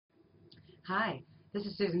Hi, this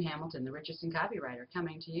is Susan Hamilton, the Richardson copywriter,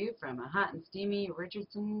 coming to you from a hot and steamy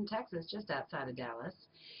Richardson, Texas, just outside of Dallas.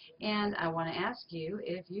 And I want to ask you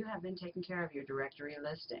if you have been taking care of your directory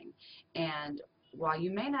listing. And while you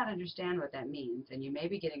may not understand what that means, and you may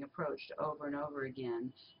be getting approached over and over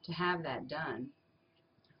again to have that done,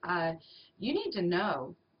 uh, you need to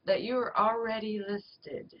know that you're already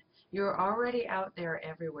listed. You're already out there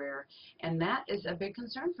everywhere, and that is a big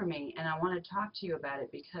concern for me, and I want to talk to you about it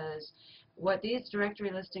because what these directory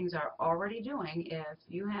listings are already doing, if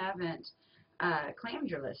you haven't claimed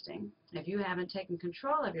your listing, if you haven't taken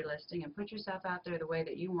control of your listing and put yourself out there the way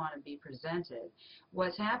that you want to be presented,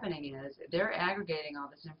 what's happening is they're aggregating all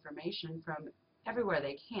this information from everywhere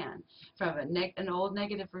they can. From an old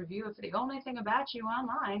negative review, if the only thing about you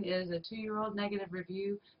online is a 2-year-old negative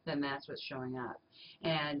review, then that's what's showing up.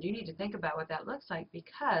 And you need to think about what that looks like,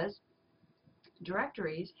 because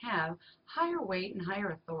directories have higher weight and higher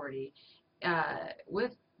authority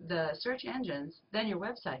with the search engines than your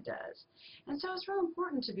website does. And so it's real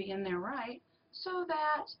important to be in there right so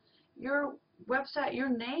that your website, your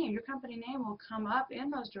name, your company name will come up in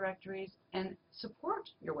those directories and support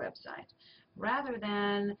your website, rather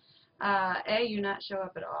than A, you not show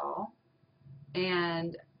up at all,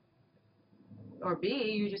 and or B,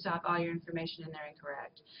 you just have all your information in there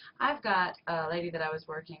incorrect. I've got a lady that I was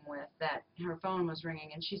working with that her phone was ringing,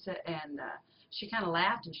 and she said, she kind of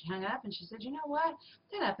laughed and she hung up, and she said, you know what,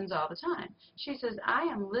 that happens all the time. She says, I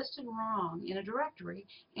am listed wrong in a directory,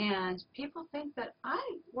 and people think that I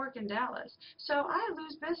work in Dallas, so I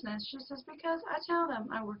lose business. She says, because I tell them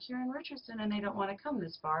I work here in Richardson, and they don't want to come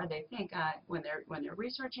this far. They think when they're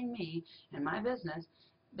researching me and my business,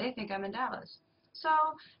 they think I'm in Dallas. So,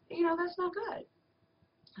 that's not good.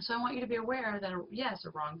 So I want you to be aware that, yes, a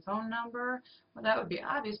wrong phone number, well, that would be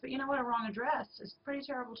obvious, but you know what, a wrong address is pretty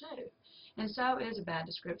terrible too. And so is a bad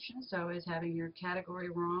description, so is having your category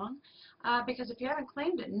wrong, because if you haven't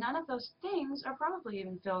claimed it, none of those things are probably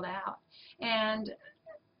even filled out. And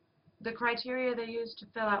the criteria they use to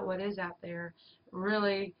fill out what is out there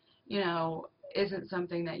really, isn't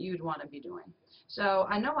something that you'd want to be doing. So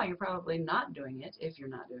I know why you're probably not doing it, if you're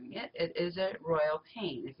not doing it. It is a royal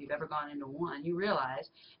pain. If you've ever gone into one, you realize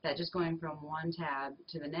that just going from one tab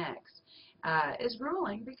to the next is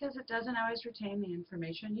grueling, because it doesn't always retain the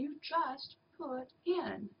information you just put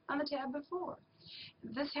in on the tab before.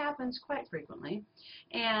 This happens quite frequently,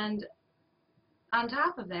 and on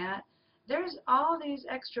top of that, there's all these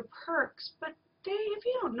extra perks, but if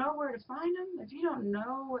you don't know where to find them, if you don't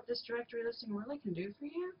know what this directory listing really can do for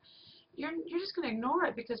you, you're just going to ignore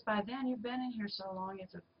it, because by then you've been in here so long,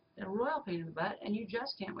 it's a royal pain in the butt, and you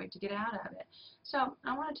just can't wait to get out of it. So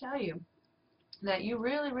I want to tell you that you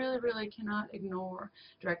really, really, really cannot ignore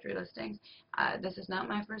directory listings. This is not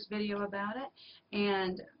my first video about it,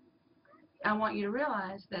 and I want you to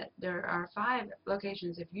realize that there are 5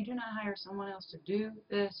 locations. If you do not hire someone else to do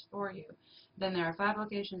this for you, then there are 5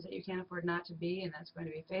 locations that you can't afford not to be, and that's going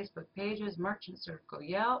to be Facebook pages, Merchant Circle,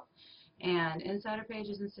 Yelp, and insider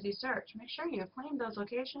pages and city search. Make sure you have claimed those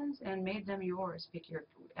locations and made them yours. Pick your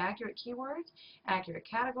accurate keywords, accurate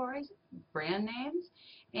categories, brand names,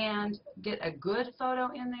 and get a good photo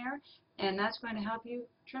in there, and that's going to help you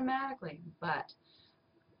dramatically. But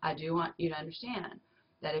I do want you to understand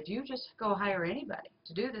that if you just go hire anybody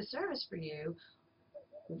to do this service for you,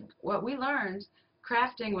 what we learned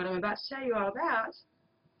crafting what I'm about to tell you all about,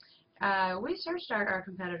 we searched our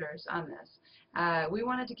competitors on this. We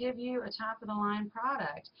wanted to give you a top-of-the-line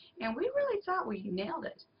product, and we really thought we nailed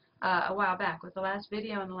it a while back with the last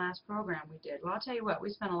video and the last program we did. Well, I'll tell you what,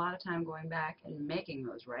 we spent a lot of time going back and making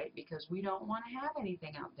those right, because we don't want to have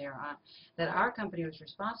anything out there that our company was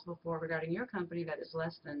responsible for regarding your company that is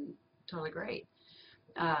less than totally great.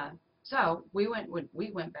 So we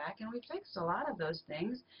went back and we fixed a lot of those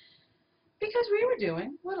things, because we were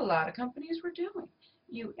doing what a lot of companies were doing.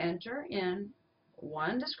 You enter in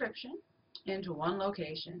one description into one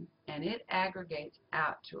location, and it aggregates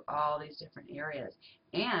out to all these different areas.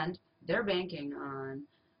 And they're banking on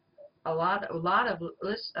a lot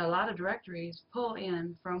of directories pull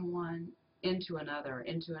in from one into another,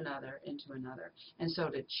 into another, into another. And so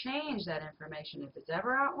to change that information, if it's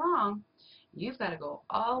ever out wrong, you've got to go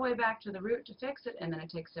all the way back to the root to fix it, and then it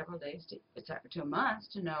takes several days to months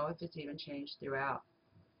to know if it's even changed throughout.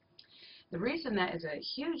 The reason that is a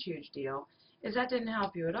huge, huge deal is that didn't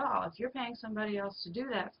help you at all. If you're paying somebody else to do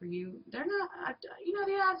that for you, they're not,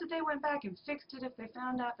 the odds that they went back and fixed it if they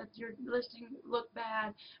found out that your listing looked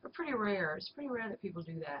bad are pretty rare. It's pretty rare that people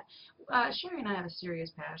do that. Sherry and I have a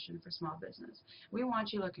serious passion for small business. We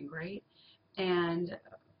want you looking great, and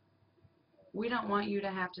We don't want you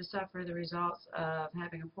to have to suffer the results of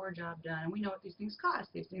having a poor job done. And we know what these things cost.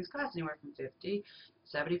 These things cost anywhere from $50,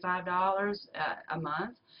 $75 a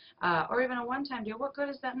month, or even a one-time deal. What good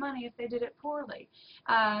is that money if they did it poorly?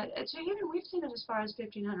 So even we've seen it as far as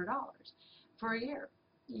 $1,500 for a year.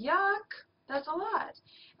 Yuck! That's a lot.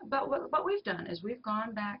 But what we've done is we've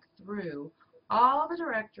gone back through all the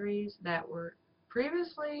directories that were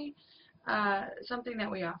previously something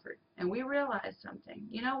that we offered, and we realized something.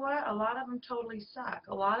 You know what? A lot of them totally suck.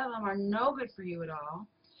 A lot of them are no good for you at all,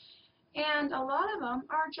 and a lot of them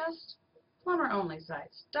are just plumber-only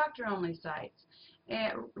sites, doctor-only sites,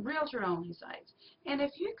 and realtor-only sites. And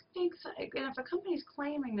if you think, and if a company's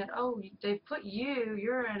claiming that, oh, they've put you,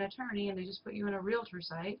 you're an attorney, and they just put you in a realtor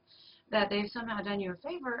site, that they've somehow done you a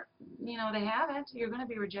favor, you know, they haven't. You're going to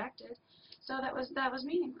be rejected. So that was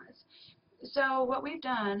meaningless. So what we've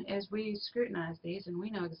done is we scrutinize these, and we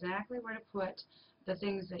know exactly where to put the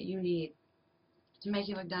things that you need to make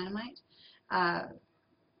you look dynamite.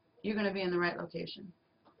 You're going to be in the right location.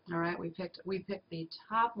 All right, we picked the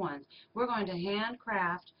top ones. We're going to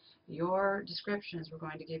handcraft your descriptions. We're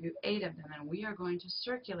going to give you 8 of them, and we are going to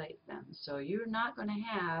circulate them. So you're not going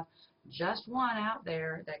to have just one out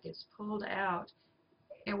there that gets pulled out,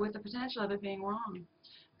 and with the potential of it being wrong.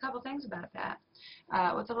 A couple things about that.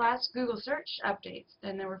 With the last Google search updates,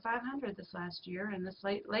 then there were 500 this last year, and this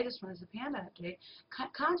latest one is the Panda update.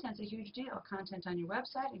 Content's a huge deal. Content on your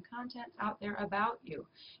website and content out there about you.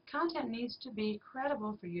 Content needs to be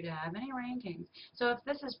credible for you to have any rankings. So if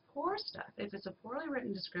this is poor stuff, if it's a poorly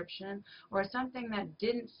written description or something that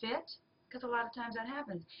didn't fit, because a lot of times that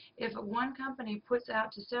happens, if one company puts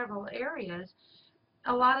out to several areas,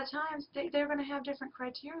 a lot of times they're going to have different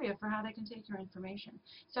criteria for how they can take your information.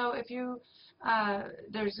 So if you,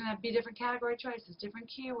 there's going to be different category choices, different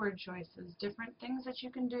keyword choices, different things that you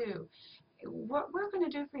can do. What we're going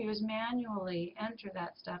to do for you is manually enter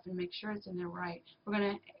that stuff and make sure it's in there right. We're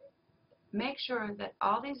going to make sure that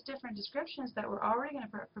all these different descriptions that we're already going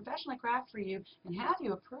to professionally craft for you and have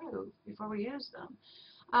you approve before we use them,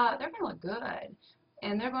 they're going to look good.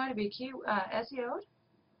 And they're going to be SEO'd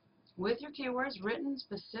with your keywords written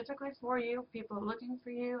specifically for you. People are looking for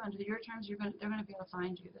you under your terms. They're going to be able to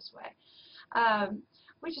find you this way.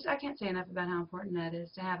 I can't say enough about how important that is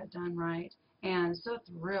to have it done right. And so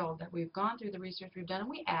thrilled that we've gone through the research we've done, and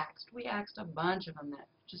we axed a bunch of them that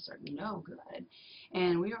just are no good.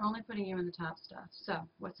 And we are only putting you in the top stuff. So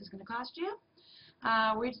what's this going to cost you?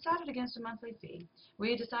 We decided against a monthly fee.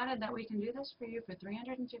 We decided that we can do this for you for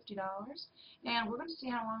 $350, and we're going to see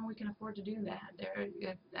how long we can afford to do that.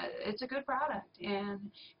 It's a good product, and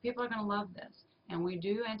people are going to love this. And we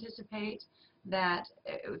do anticipate that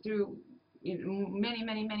through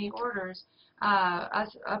many orders,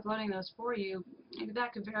 us uploading those for you,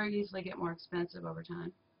 that could very easily get more expensive over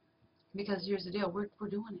time. Because here's the deal, we're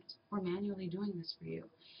doing it. We're manually doing this for you.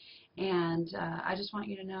 And I just want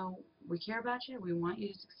you to know we care about you, we want you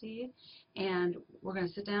to succeed, and we're going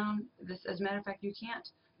to sit down. As a matter of fact, you can't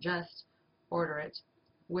just order it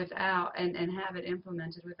without and have it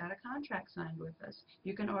implemented without a contract signed with us.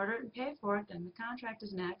 You can order it and pay for it, then the contract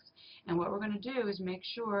is next, and what we're going to do is make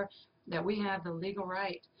sure that we have the legal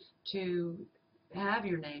right to have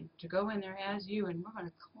your name, to go in there as you, and we're going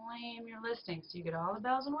to claim your listing. So you get all the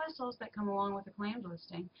bells and whistles that come along with a claimed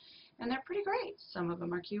listing, and they're pretty great. Some of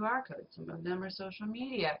them are QR codes, some of them are social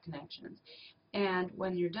media connections. And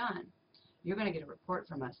when you're done, you're going to get a report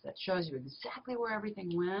from us that shows you exactly where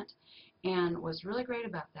everything went. And what's really great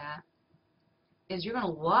about that is you're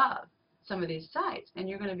going to love some of these sites, and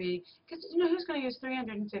you're going to be, because you know who's going to use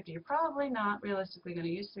 350? You're probably not realistically going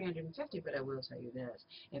to use 350, but I will tell you this: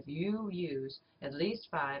 if you use at least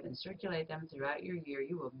 5 and circulate them throughout your year,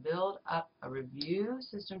 you will build up a review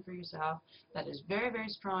system for yourself that is very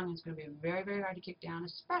strong. It's going to be very hard to kick down,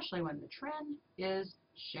 especially when the trend is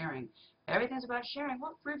sharing. Everything's about sharing.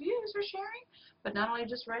 Well, reviews are sharing, but not only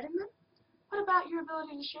just writing them. What about your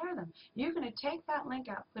ability to share them? You're going to take that link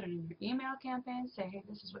out, put it in your email campaign, say, hey,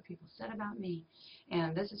 this is what people said about me,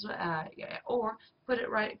 and this is what, or put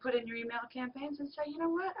it in your email campaigns and say, you know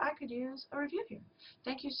what, I could use a review here.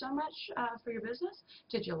 Thank you so much for your business.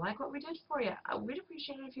 Did you like what we did for you? We'd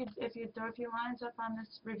appreciate it if you'd throw a few lines up on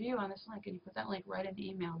this review on this link, and you put that link right in the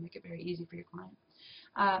email and make it very easy for your client.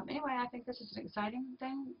 Anyway, I think this is an exciting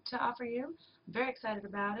thing to offer you. I'm very excited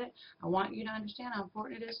about it. I want you to understand how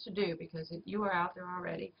important it is to do, because you are out there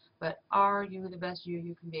already, but are you the best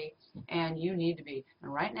you can be? And you need to be.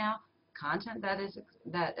 And right now, content that is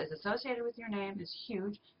associated with your name is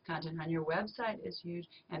huge. Content on your website is huge,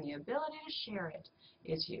 and the ability to share it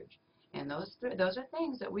is huge. And those are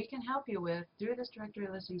things that we can help you with through this directory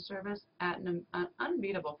listing service at an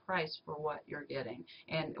unbeatable price for what you're getting.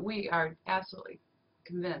 And we are absolutely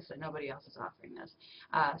convinced that nobody else is offering this.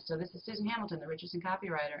 So this is Susan Hamilton, the Richardson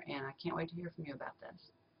copywriter, and I can't wait to hear from you about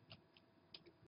this.